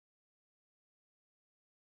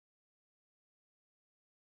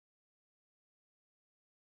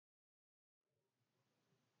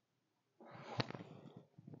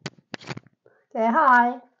Okay,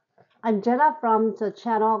 hi, I'm Jenna from the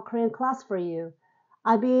channel Korean Class for You.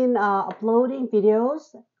 I've been uploading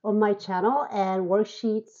videos on my channel and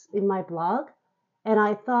worksheets in my blog, and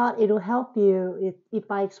I thought it will help you if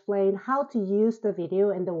I explain how to use the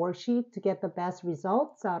video and the worksheet to get the best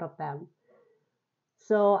results out of them.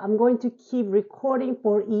 So I'm going to keep recording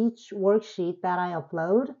for each worksheet that I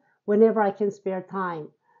upload whenever I can spare time.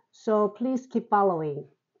 So please keep following.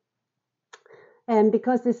 And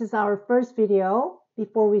because this is our first video,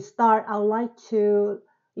 before we start, I would like to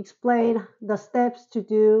explain the steps to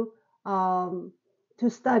do to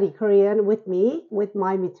study Korean with me, with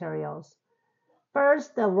my materials.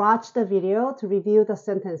 First, watch the video to review the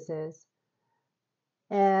sentences.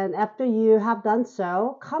 And after you have done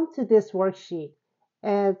so, come to this worksheet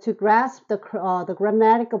and to grasp the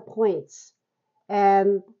grammatical points.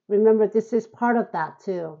 And remember, this is part of that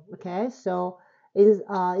too. Okay, so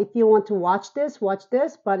if you want to watch this,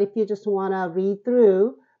 but if you just want to read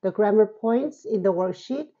through the grammar points in the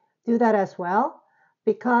worksheet, do that as well,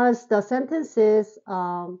 because the sentences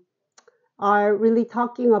are really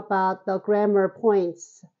talking about the grammar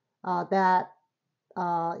points that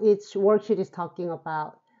each worksheet is talking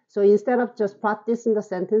about. So instead of just practicing the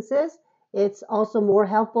sentences, it's also more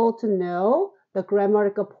helpful to know the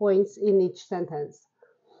grammatical points in each sentence.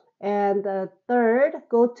 And third,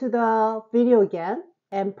 go to the video again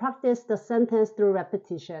and practice the sentence through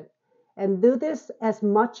repetition. And do this as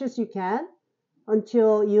much as you can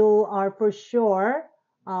until you are for sure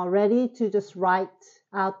ready to just write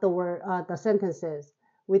out the sentences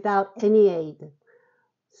without any aid.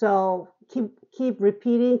 So keep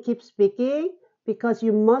repeating, keep speaking, because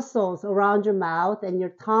your muscles around your mouth and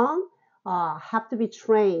your tongue have to be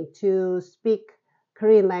trained to speak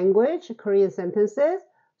Korean language, Korean sentences.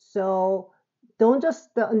 So don't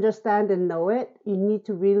just understand and know it. You need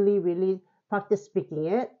to really, really practice speaking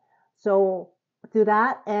it. So do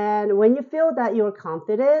that. And when you feel that you're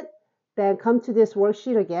confident, then come to this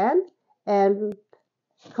worksheet again and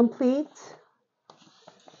complete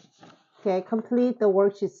the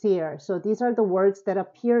worksheets here. So these are the words that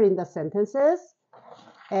appear in the sentences.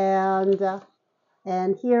 And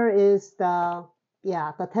here is the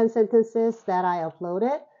 10 sentences that I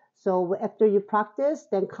uploaded. So after you practice,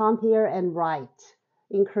 then come here and write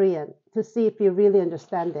in Korean to see if you really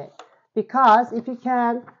understand it. Because if you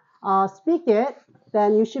can speak it,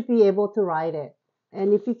 then you should be able to write it.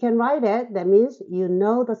 And if you can write it, that means you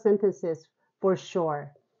know the sentences for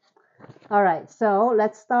sure. All right, so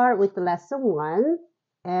let's start with lesson 1.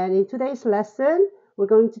 And in today's lesson, we're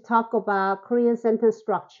going to talk about Korean sentence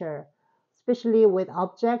structure, especially with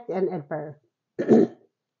object and adverb.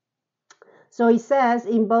 So it says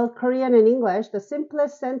in both Korean and English, the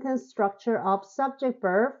simplest sentence structure of subject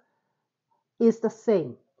verb is the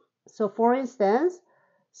same. So for instance,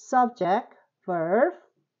 subject verb,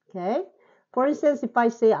 okay? For instance, if I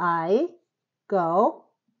say I go,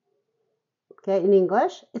 okay, in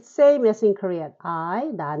English, it's same as in Korean.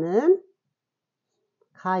 나는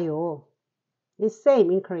가요. It's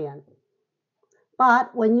same in Korean.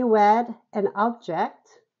 But when you add an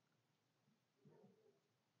object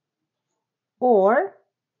or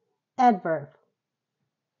adverb,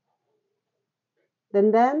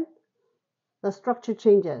 then the structure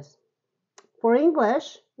changes. For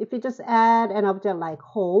English, if you just add an object like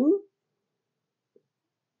home,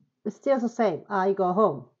 it's still the same. I go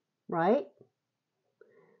home, right?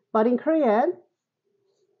 But in Korean,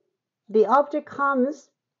 the object comes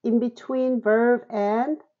in between verb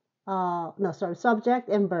and subject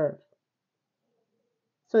and verb.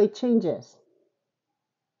 So it changes.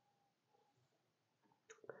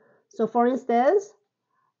 So for instance,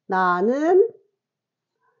 나는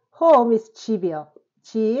home is 집이요.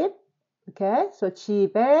 집. Okay, so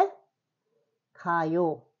집에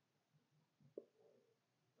가요.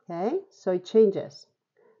 Okay, so it changes.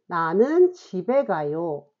 나는 집에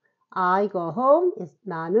가요. I go home is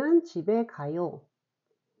나는 집에 가요.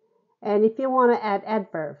 And if you want to add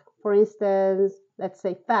adverb, for instance, let's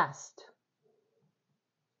say fast.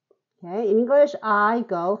 Okay, in English, I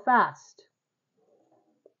go fast.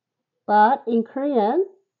 But in Korean,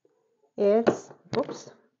 it's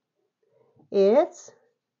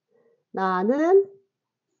나는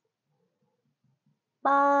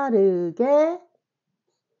빠르게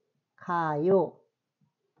가요.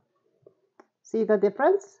 See the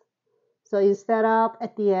difference? So instead of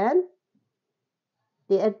at the end,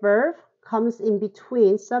 the adverb comes in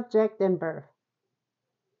between subject and verb.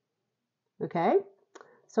 Okay,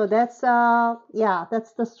 so that's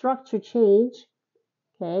the structure change.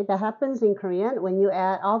 Okay, that happens in Korean when you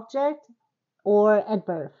add object or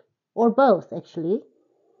adverb, or both actually.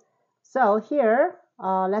 So here,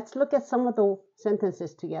 let's look at some of the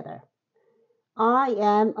sentences together. I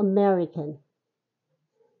am American.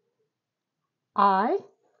 I,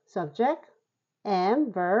 subject,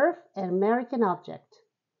 am, verb, and American object.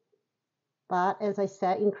 But as I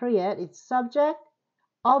said in Korean, it's subject,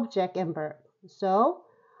 object, and verb. So,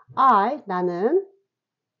 나는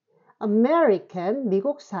American,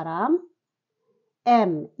 미국 사람,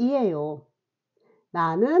 am, 이에요.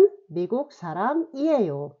 나는 미국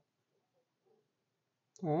사람이에요.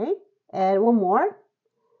 Okay, and one more.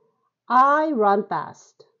 I run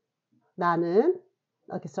fast.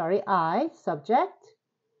 I, subject,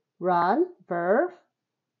 run, verb,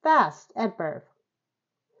 fast, adverb.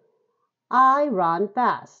 I run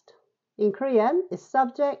fast. In Korean, it's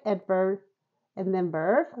subject, adverb, and then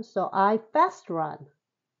verb. So I fast run.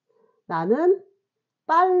 나는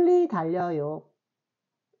빨리 달려요.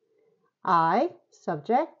 I,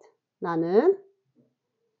 subject, 나는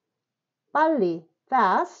빨리,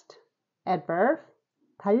 fast, adverb,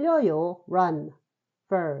 달려요, run,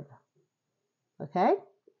 verb. Okay?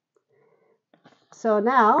 So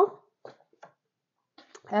now,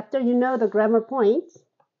 after you know the grammar points,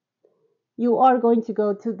 you are going to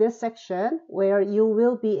go to this section where you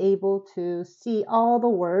will be able to see all the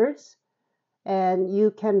words and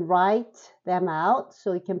you can write them out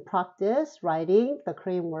so you can practice writing the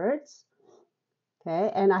Korean words.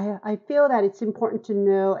 Okay, and I feel that it's important to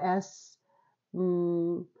know as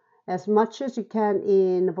much as you can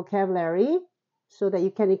in vocabulary so that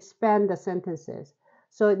you can expand the sentences.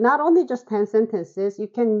 So not only just 10 sentences, you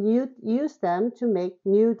can use them to make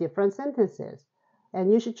new different sentences.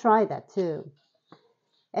 And you should try that too.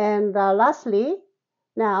 And lastly,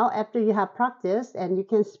 now after you have practiced and you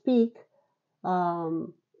can speak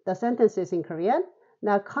the sentences in Korean,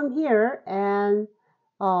 now come here and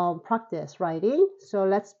practice writing. So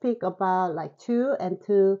let's speak about like two and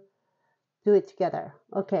two, do it together.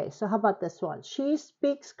 Okay, so how about this one? She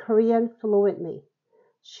speaks Korean fluently.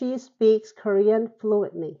 She speaks Korean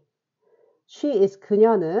fluently. She is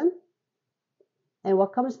그녀는. And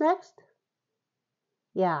what comes next?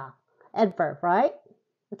 Yeah, adverb, right?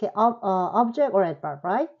 Okay, object or adverb,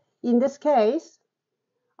 right? In this case,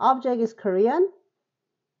 object is Korean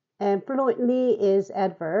and fluently is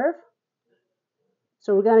adverb.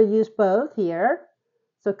 So we're going to use both here.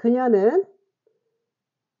 So 그녀는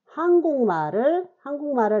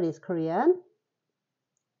한국말을 is Korean.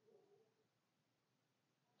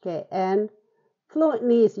 Okay, and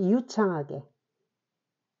fluently is 유창하게.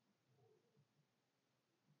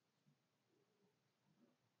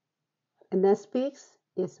 And then speaks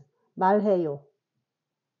is 말해요.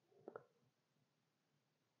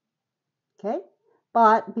 Okay,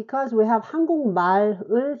 but because we have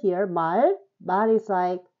한국말을 here, 말 is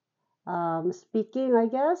like speaking, I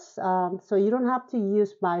guess. So you don't have to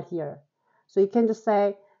use 말 here. So you can just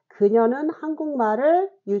say 그녀는 한국말을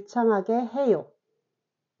유창하게 해요.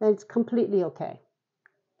 Then it's completely okay.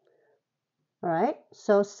 Alright,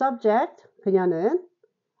 so subject 그녀는,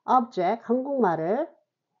 object 한국말을,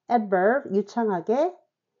 adverb 유창하게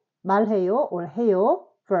말해요 or 해요,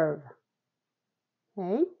 verb.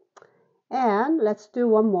 Okay, and let's do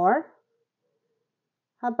one more.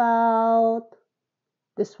 How about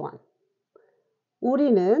this one?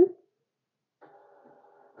 우리는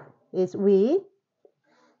is we,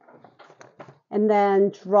 and then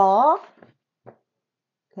draw.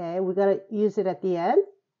 Okay, we gotta use it at the end.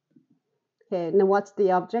 Okay, and then what's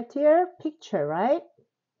the object here? Picture, right?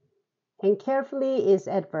 And carefully is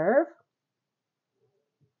adverb.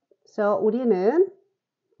 So 우리는,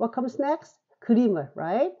 what comes next? 그림을,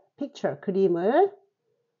 right? Picture, 그림을.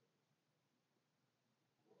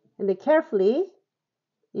 And then carefully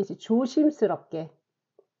is 조심스럽게.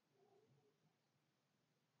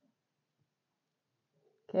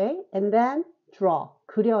 Okay, and then draw,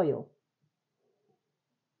 그려요.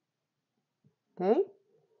 Okay,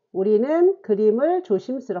 우리는 그림을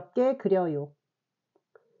조심스럽게 그려요.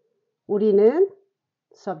 우리는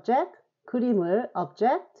subject, 그림을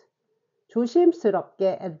object,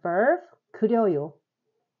 조심스럽게 adverb, 그려요,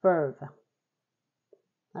 verb.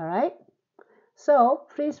 Alright, so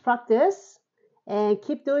please practice and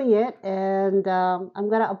keep doing it, and I'm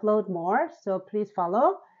gonna upload more, so please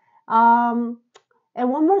follow. And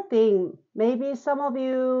one more thing, maybe some of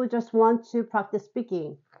you just want to practice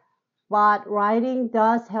speaking, but writing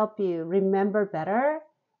does help you remember better,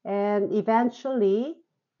 and eventually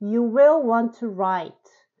you will want to write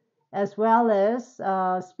as well as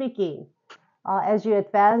speaking as you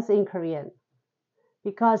advance in Korean.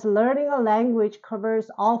 Because learning a language covers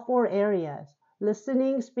all four areas: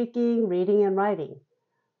 listening, speaking, reading, and writing.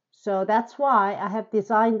 So that's why I have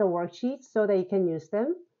designed the worksheets so that you can use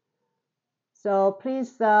them. So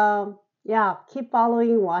please, yeah, keep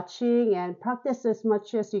following, watching, and practice as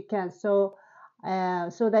much as you can. So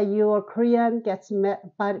that your Korean gets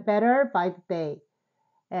better by the day.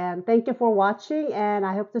 And thank you for watching, and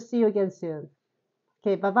I hope to see you again soon.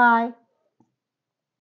 Okay, bye bye.